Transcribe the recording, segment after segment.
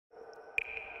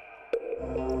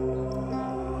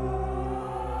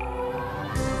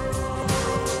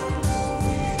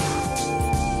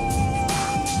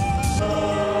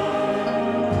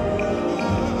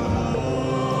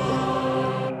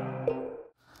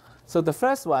So the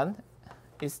first one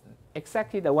is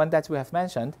exactly the one that we have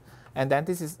mentioned, and then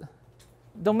this is,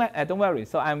 don't worry.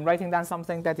 So I'm writing down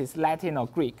something that is Latin or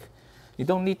Greek. You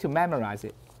don't need to memorize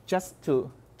it, just to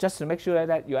make sure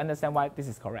that you understand why this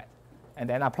is correct, and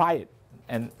then apply it,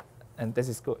 and this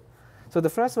is good. So the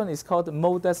first one is called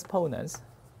Modus Tollens.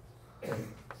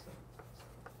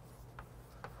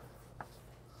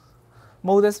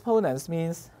 Modus Tollens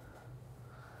means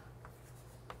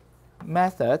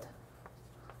method.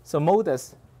 So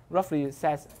modus roughly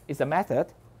says is a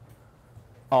method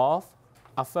of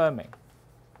affirming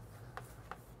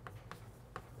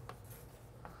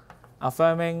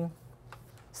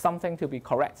something to be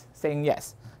correct, saying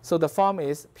yes. So the form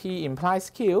is P implies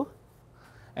Q,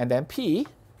 and then P,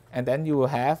 and then you will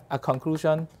have a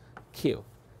conclusion Q.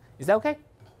 Is that okay?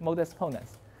 Modus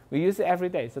Tollens. We use it every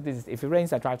day. So this is if it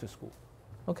rains, I drive to school.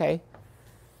 Okay.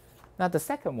 Now the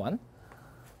second one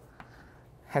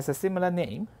has a similar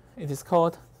name. It is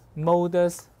called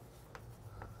Modus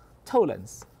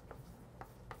Tollens.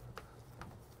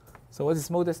 So what is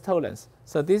Modus Tollens?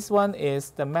 So this one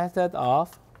is the method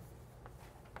of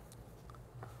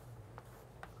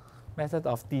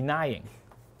denying.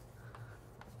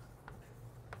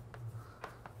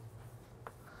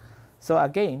 So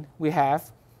again, we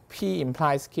have P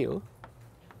implies Q,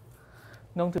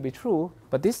 known to be true,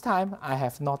 but this time I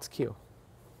have not Q.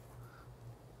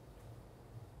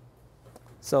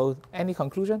 So any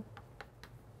conclusion?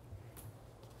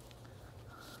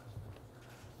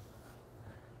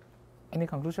 Any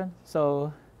conclusion?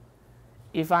 So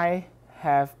if I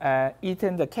have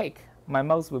eaten the cake, my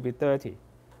mouth will be dirty.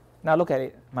 Now look at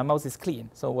it. My mouth is clean.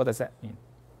 So what does that mean?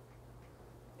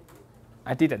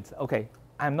 I didn't. OK.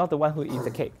 I'm not the one who ate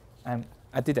the cake.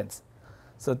 I didn't.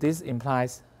 So this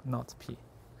implies not P.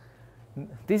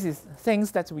 This is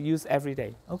things that we use every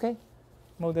day. OK?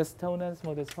 Modus Tollens,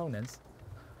 Modus Tollens.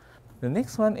 The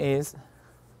next one is,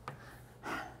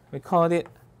 we call it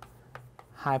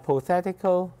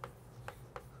hypothetical.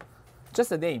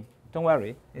 Just a name. Don't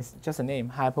worry. It's just a name.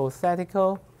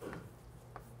 Hypothetical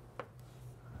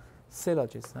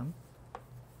Syllogism.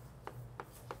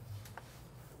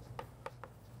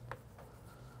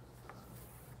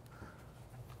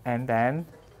 And then,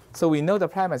 so we know the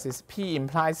premise is P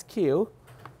implies Q,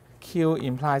 Q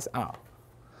implies R.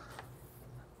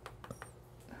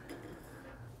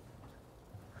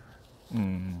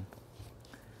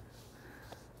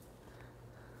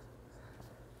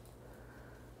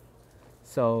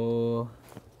 So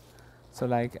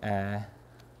like,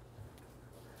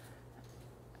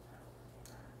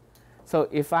 so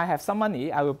if I have some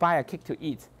money, I will buy a cake to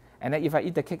eat, and then if I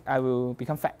eat the cake, I will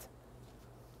become fat.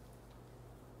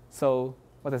 So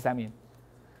what does that mean?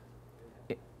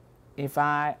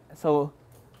 So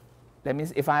that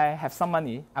means if I have some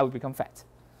money, I will become fat.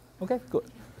 Okay, good.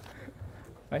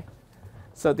 Right?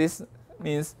 So this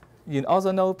means you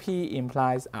also know P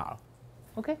implies R.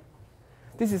 Okay?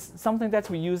 This is something that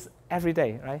we use every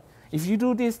day, right? If you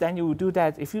do this, then you will do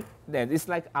that. Then it's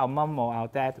like our mom or our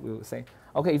dad will say,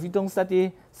 okay, if you don't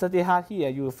study hard here,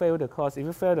 you will fail the course. If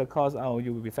you fail the course, oh,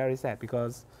 you will be very sad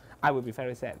because I will be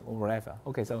very sad or whatever.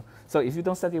 Okay, so if you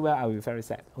don't study well, I will be very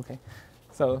sad. Okay,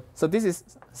 so this is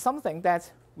something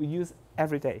that we use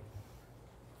every day.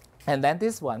 And then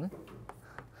this one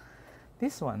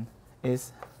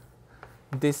is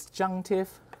Disjunctive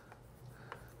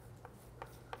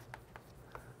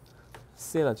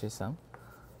Syllogism.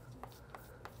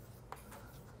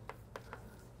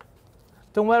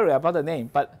 Don't worry about the name,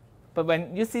 but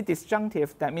when you see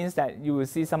disjunctive, that means that you will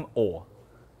see some or.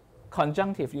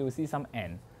 Conjunctive, you will see some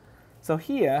and. So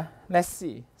here, let's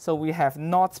see. So we have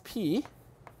not P,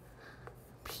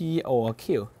 P or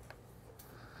Q.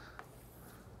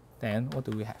 Then what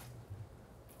do we have?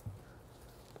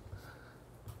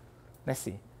 Let's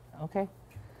see. Okay.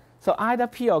 So either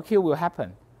P or Q will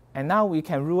happen. And now we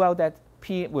can rule out that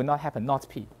P will not happen, not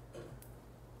P.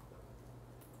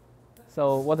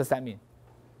 So what does that mean?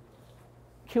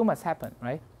 Q must happen,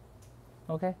 right?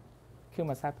 Okay? Q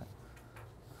must happen.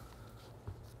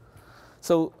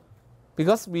 So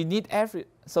because we need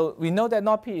so we know that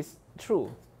not P is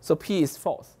true, so P is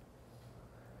false.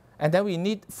 And then we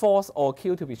need false or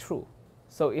Q to be true.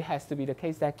 So it has to be the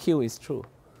case that Q is true.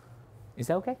 Is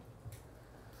that okay?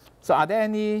 So are there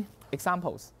any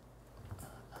examples?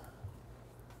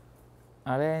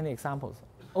 Are there any examples?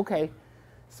 Okay.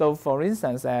 So for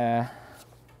instance,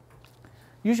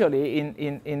 usually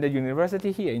in the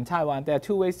university here in Taiwan, there are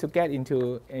two ways to get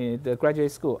into the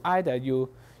graduate school. Either you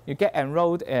get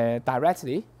enrolled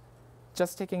directly,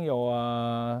 just taking your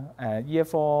year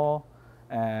 4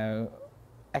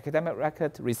 academic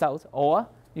record result, or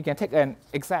you can take an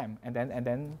exam and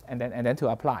then to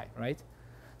apply, right?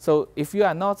 So if you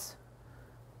are not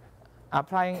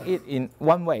applying it in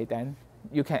one way, then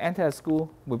you can enter a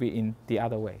school will be in the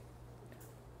other way,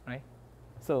 right?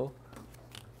 So,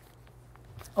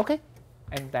 okay,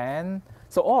 and then,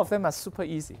 so all of them are super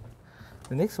easy.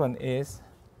 The next one is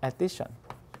addition.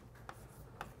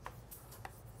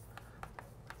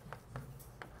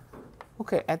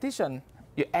 Okay, addition,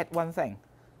 you add one thing.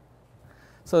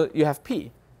 So you have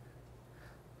P.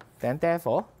 Then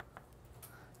therefore,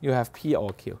 you have P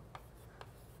or Q.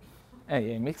 And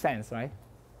it makes sense, right?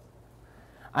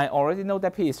 I already know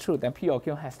that P is true, then P or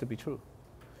Q has to be true.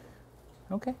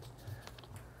 Okay.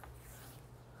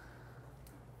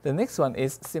 The next one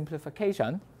is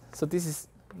simplification. So this is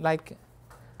like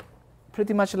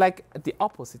pretty much like the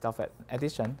opposite of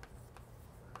addition.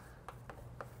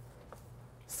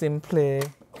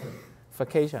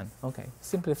 Simplification. Okay,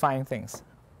 simplifying things.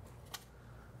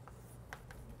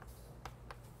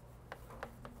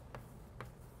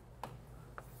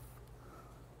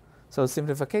 So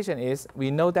simplification is,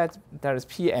 we know that there is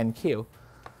P and Q.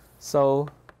 So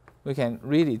we can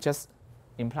really just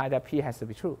imply that P has to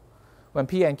be true. When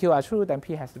P and Q are true, then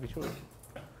P has to be true.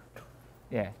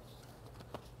 Yeah.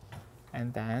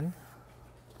 And then,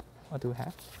 what do we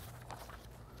have?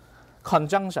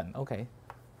 Conjunction, okay.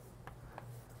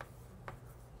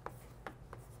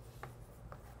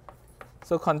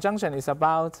 So conjunction is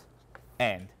about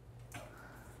and.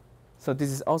 So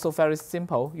this is also very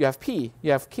simple. You have P,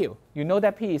 you have Q. You know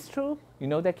that P is true, you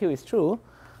know that Q is true,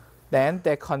 then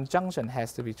the conjunction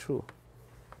has to be true.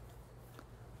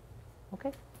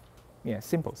 Okay? Yeah,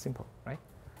 simple, right?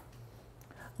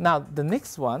 Now the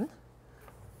next one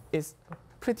is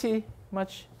pretty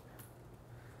much,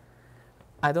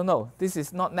 I don't know, this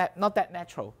is not that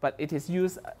natural, but it is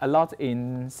used a lot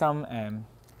in some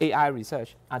AI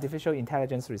research, artificial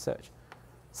intelligence research,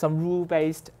 some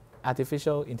rule-based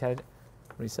artificial intelligence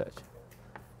research.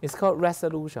 It's called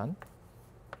resolution.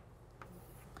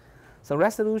 So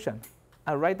resolution,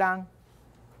 I write down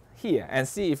here and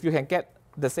see if you can get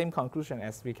the same conclusion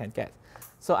as we can get.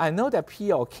 So I know that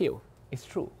P or Q is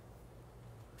true.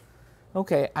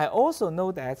 Okay, I also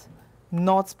know that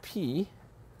not P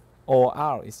or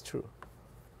R is true.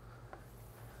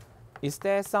 Is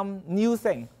there some new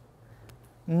thing,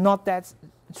 not that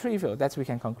trivial, that we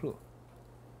can conclude?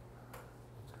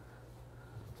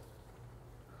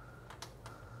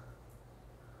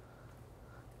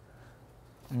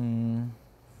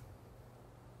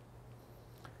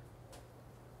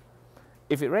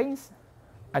 If it rains,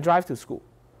 I drive to school.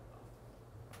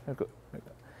 Very good.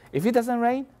 If it doesn't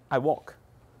rain, I walk.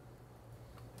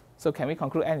 So can we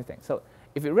conclude anything? So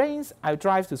if it rains, I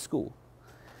drive to school.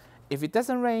 If it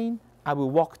doesn't rain, I will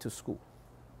walk to school.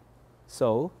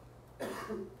 So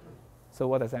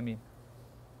what does that mean?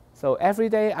 So every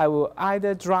day I will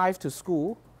either drive to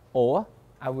school or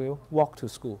I will walk to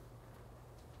school.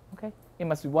 Okay? It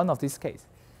must be one of these cases.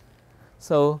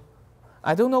 So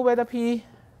I don't know whether P,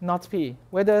 not P,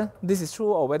 whether this is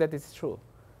true or whether this is true.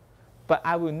 But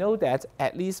I will know that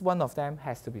at least one of them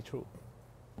has to be true.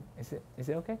 Is it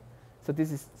okay? So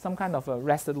this is some kind of a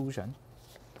resolution.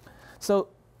 So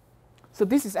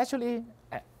this is actually,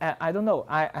 I don't know,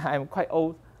 I'm quite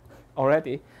old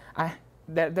already.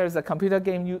 There's a computer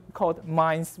game called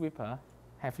Minesweeper.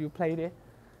 Have you played it?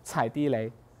 踩地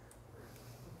雷.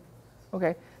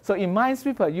 Okay, so in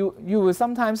Minesweeper, you will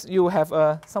sometimes you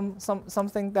have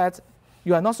something that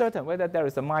you are not certain whether there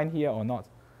is a mine here or not.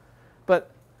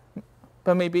 But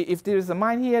maybe if there is a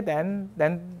mine here,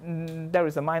 then there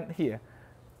is a mine here.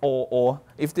 Or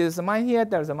if there is a mine here,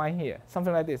 there is a mine here,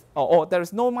 something like this. Or there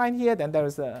is no mine here, then there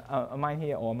is a mine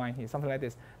here or a mine here, something like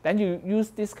this. Then you use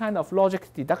this kind of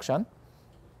logic deduction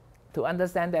to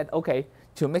understand that, okay,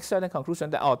 to make certain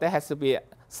conclusion that, there has to be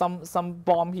some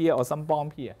bomb here or some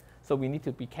bomb here. So we need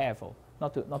to be careful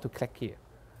not to click here.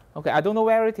 Okay, I don't know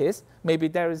where it is. Maybe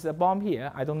there is a bomb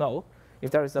here. I don't know.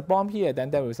 If there is a bomb here, then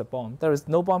there is a bomb. There is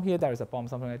no bomb here, there is a bomb,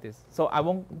 something like this. So I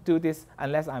won't do this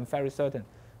unless I'm very certain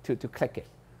to click it.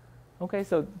 Okay,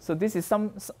 so this is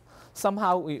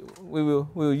somehow we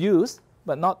will use,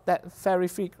 but not that very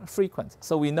frequent.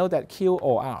 So we know that Q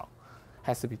or R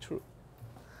has to be true.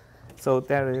 So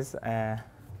there is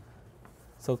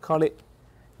so call it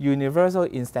universal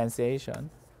instantiation.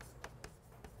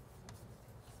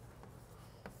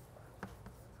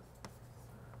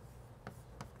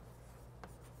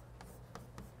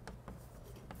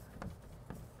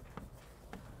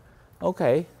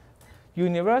 Okay,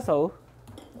 universal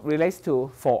relates to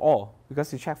for all,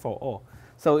 because you check for all.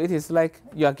 So it is like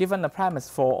you are given a premise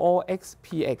for all x,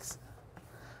 px.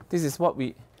 This is what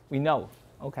we know,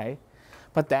 okay?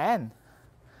 But then,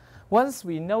 once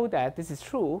we know that this is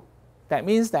true, that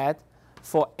means that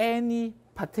for any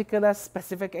particular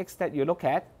specific x that you look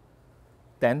at,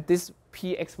 then this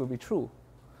px will be true.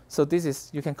 So this is,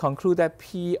 you can conclude that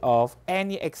p of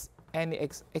any x,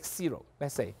 x0,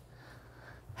 let's say,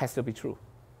 has to be true.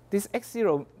 This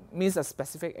x0 means a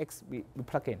specific x we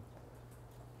plug in.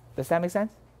 Does that make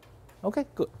sense? Okay,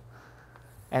 good.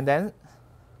 And then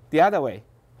the other way.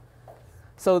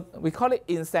 So we call it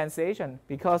instantiation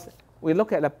because we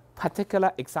look at a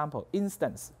particular example,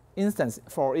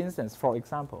 for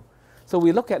example. So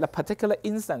we look at a particular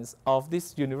instance of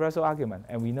this universal argument,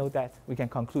 and we know that we can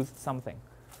conclude something.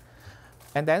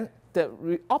 And then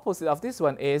the opposite of this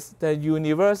one is the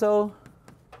universal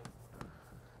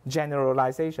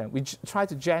generalization. We try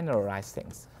to generalize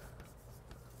things.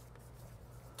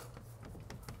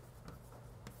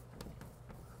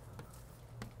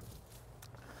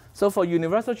 So for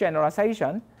universal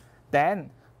generalization, then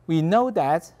we know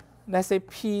that, let's say,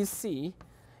 PC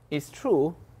is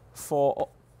true for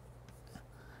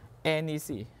any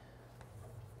C.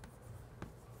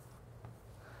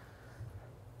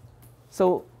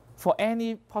 So for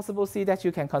any possible C that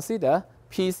you can consider,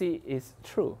 PC is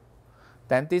true.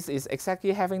 Then this is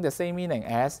exactly having the same meaning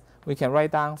as we can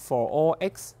write down for all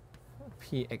x,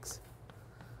 Px.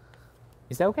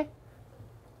 Is that okay?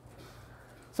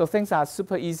 So things are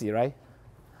super easy, right?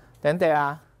 Then there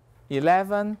are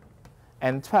 11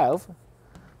 and 12.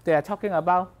 They are talking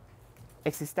about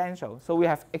existential. So we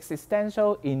have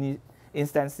existential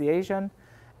instantiation,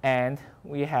 and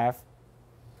we have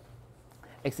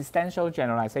existential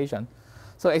generalization.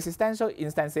 So existential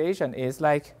instantiation is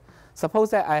like,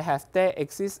 suppose that I have there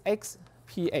exists x,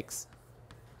 px.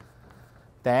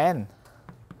 Then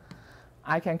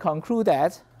I can conclude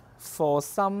that for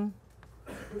some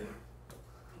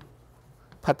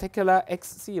particular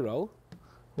x0,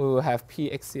 we will have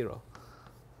px0.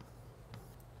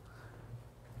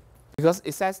 Because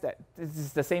it says that this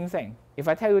is the same thing. If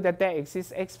I tell you that there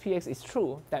exists x, px is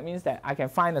true, that means that I can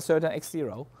find a certain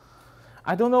x0.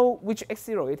 I don't know which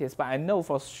x0 it is, but I know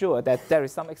for sure that there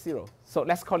is some x0. So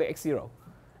let's call it x0.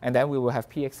 And then we will have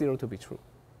px0 to be true.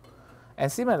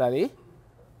 And similarly,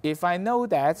 if I know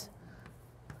that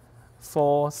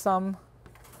for some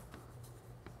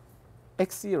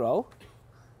x0,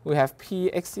 we have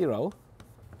px0,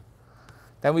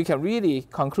 then we can really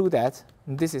conclude that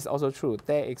this is also true.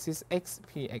 There exists x,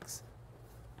 px.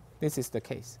 This is the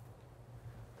case.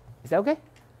 Is that okay?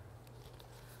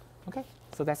 Okay,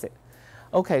 so that's it.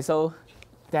 Okay, so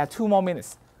there are 2 more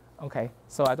minutes. Okay,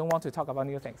 so I don't want to talk about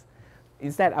new things.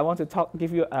 Instead, I want to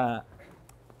give you a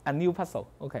new puzzle.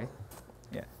 Okay,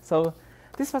 yeah. So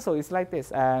this puzzle is like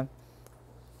this.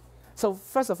 So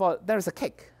first of all, there is a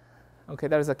cake. Okay,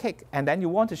 there is a cake, and then you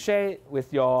want to share it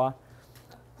with your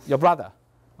brother.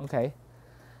 Okay,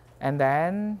 and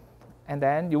then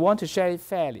you want to share it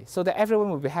fairly so that everyone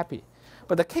will be happy.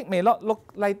 But the cake may not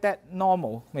look like that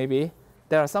normal. Maybe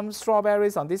there are some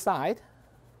strawberries on this side,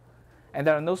 and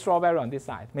there are no strawberry on this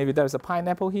side. Maybe there is a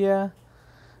pineapple here.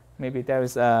 Maybe there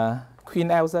is a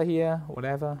Queen Elsa here,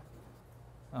 whatever.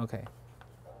 Okay.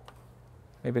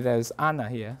 Maybe there is Anna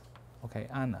here. Okay,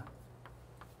 Anna.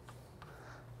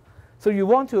 So you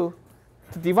want to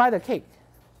divide the cake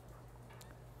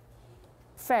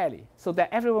fairly so that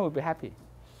everyone will be happy.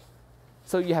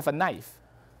 So you have a knife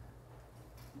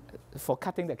for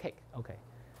cutting the cake. Okay,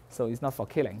 so it's not for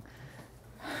killing.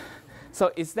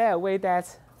 So is there a way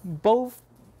that both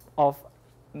of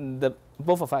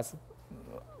us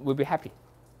will be happy?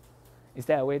 Is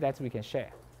there a way that we can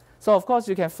share? So of course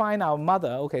you can find our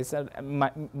mother. Okay, so my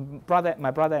brother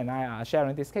and I are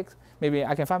sharing this cake. Maybe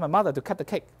I can find my mother to cut the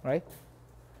cake, right?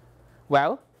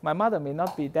 Well, my mother may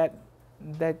not be that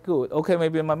good. Okay,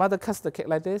 maybe my mother cuts the cake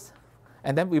like this,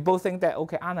 and then we both think that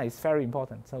okay, Anna is very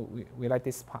important, so we like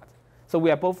this part. So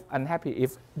we are both unhappy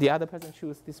if the other person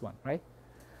chooses this one, right?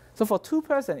 So for 2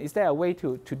 persons, is there a way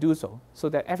to do so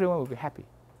that everyone will be happy?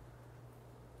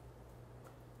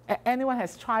 Anyone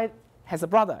has a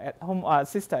brother at home or a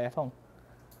sister at home?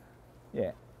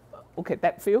 Yeah. Okay,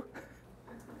 that few?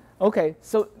 Okay,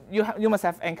 so you must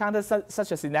have encountered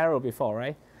such a scenario before,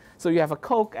 right? So you have a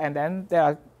Coke, and then there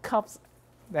are cups,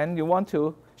 then you want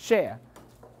to share.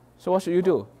 So what should you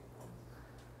do?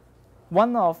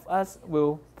 One of us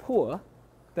will pour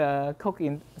the Coke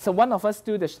in. So one of us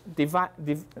do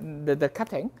the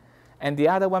cutting, and the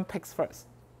other one picks first.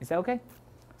 Is that okay?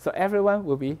 So everyone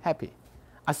will be happy.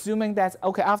 Assuming that,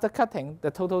 okay, after cutting,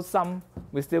 the total sum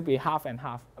will still be half and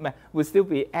half. I mean, will still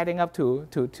be adding up to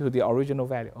the original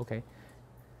value, okay?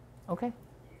 Okay?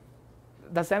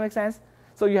 Does that make sense?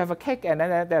 So you have a cake, and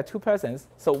then there are 2 persons.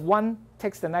 So one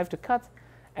takes the knife to cut,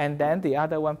 and then the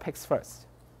other one picks first.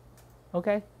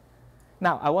 Okay?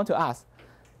 Now, I want to ask,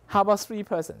 how about 3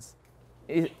 persons?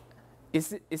 Is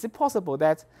it possible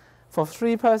that for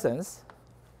 3 persons,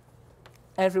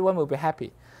 everyone will be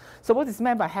happy? So what is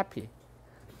meant by happy?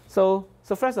 So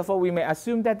first of all, we may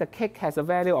assume that the cake has a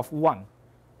value of 1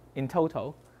 in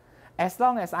total. As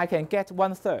long as I can get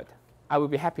 1/3, I will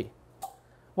be happy.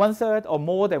 1/3 or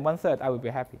more than 1/3, I will be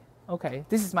happy. Okay,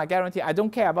 this is my guarantee. I don't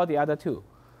care about the other 2.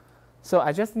 So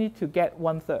I just need to get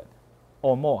 1/3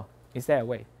 or more. Is there a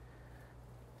way?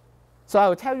 So I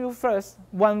will tell you first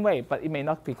one way, but it may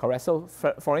not be correct. So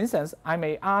for instance, I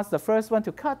may ask the first one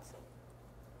to cut.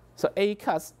 So A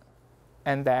cuts,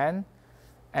 and then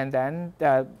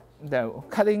the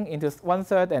cutting into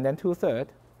 1/3 and then 2/3.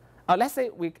 Let's say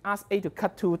we ask A to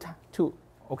cut two.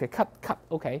 Okay, cut.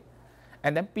 Okay,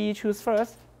 and then B choose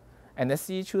first, and then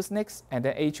C choose next, and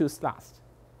then A choose last.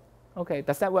 Okay,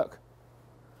 does that work?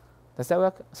 Does that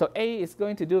work? So A is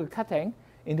going to do the cutting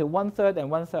into 1/3 and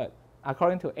 1/3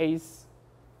 according to A's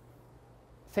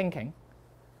thinking,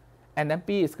 and then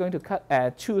B is going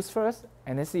to choose first,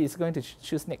 and then C is going to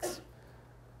choose next.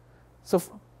 So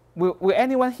will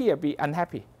anyone here be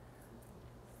unhappy?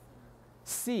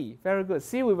 C, very good.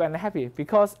 C will be unhappy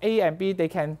because A and B they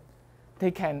can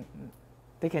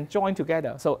join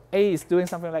together. So A is doing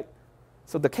something like,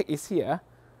 so the cake is here,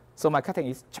 so my cutting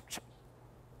is chop chop.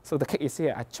 So the cake is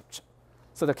here, I chop chop.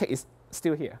 So the cake is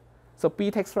still here. So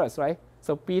B takes first, right?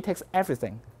 So B takes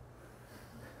everything.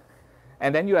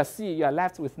 And then you are C, you are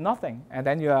left with nothing, and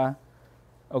then you are,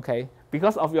 okay,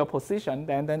 because of your position,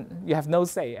 then you have no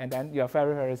say, and then you are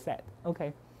very, very sad.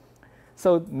 Okay,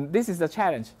 so this is the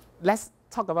challenge. Let's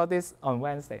talk about this on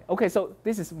Wednesday. Okay, so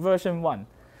this is version 1.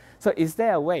 So is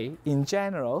there a way, in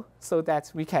general, so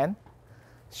that we can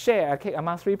share a cake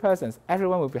among 3 persons?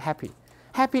 Everyone will be happy.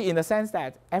 Happy in the sense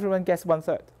that everyone gets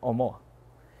 1/3 or more.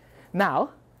 Now,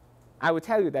 I will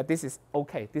tell you that this is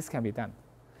okay, this can be done.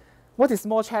 What is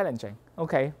more challenging?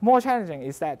 Okay, more challenging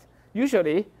is that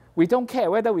usually we don't care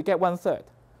whether we get 1/3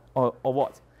 or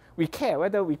what. We care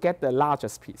whether we get the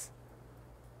largest piece,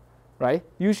 right?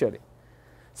 Usually.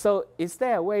 So is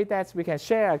there a way that we can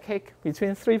share a cake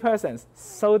between 3 persons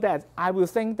so that I will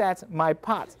think that my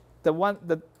part,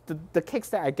 the cakes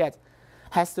that I get,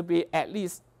 has to be at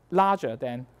least larger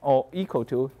than or equal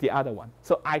to the other one.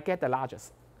 So I get the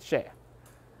largest share.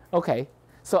 Okay,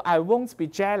 so I won't be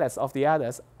jealous of the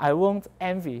others. I won't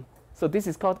envy. So this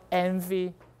is called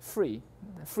envy-free,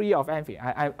 free of envy.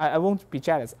 I won't be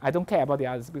jealous. I don't care about the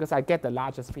others because I get the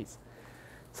largest piece.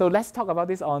 So let's talk about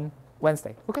this on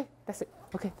Wednesday. Okay, that's it.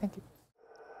 Okay, thank you.